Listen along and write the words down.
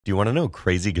Do you want to know a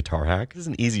crazy guitar hack? This is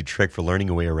an easy trick for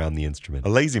learning a way around the instrument. A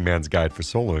lazy man's guide for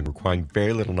soloing requiring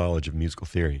very little knowledge of musical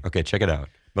theory. Okay, check it out.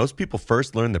 Most people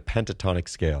first learn the pentatonic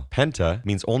scale. Penta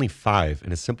means only 5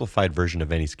 in a simplified version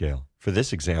of any scale. For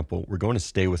this example, we're going to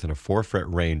stay within a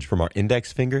 4-fret range from our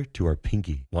index finger to our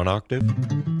pinky. 1 octave,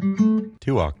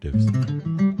 2 octaves.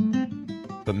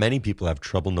 But many people have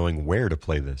trouble knowing where to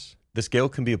play this. The scale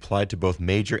can be applied to both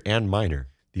major and minor.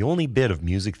 The only bit of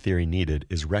music theory needed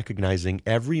is recognizing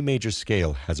every major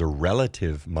scale has a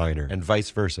relative minor and vice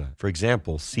versa. For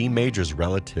example, C major's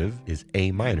relative is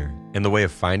A minor, and the way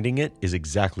of finding it is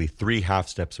exactly 3 half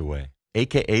steps away,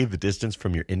 aka the distance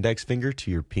from your index finger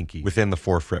to your pinky within the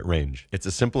 4-fret range. It's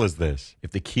as simple as this.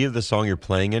 If the key of the song you're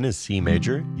playing in is C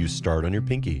major, you start on your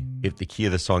pinky. If the key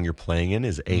of the song you're playing in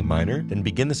is A minor, then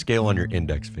begin the scale on your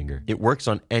index finger. It works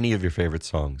on any of your favorite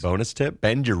songs. Bonus tip,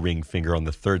 bend your ring finger on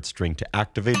the 3rd string to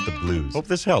activate the blues. Hope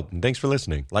this helped, and thanks for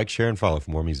listening. Like, share, and follow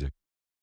for more music.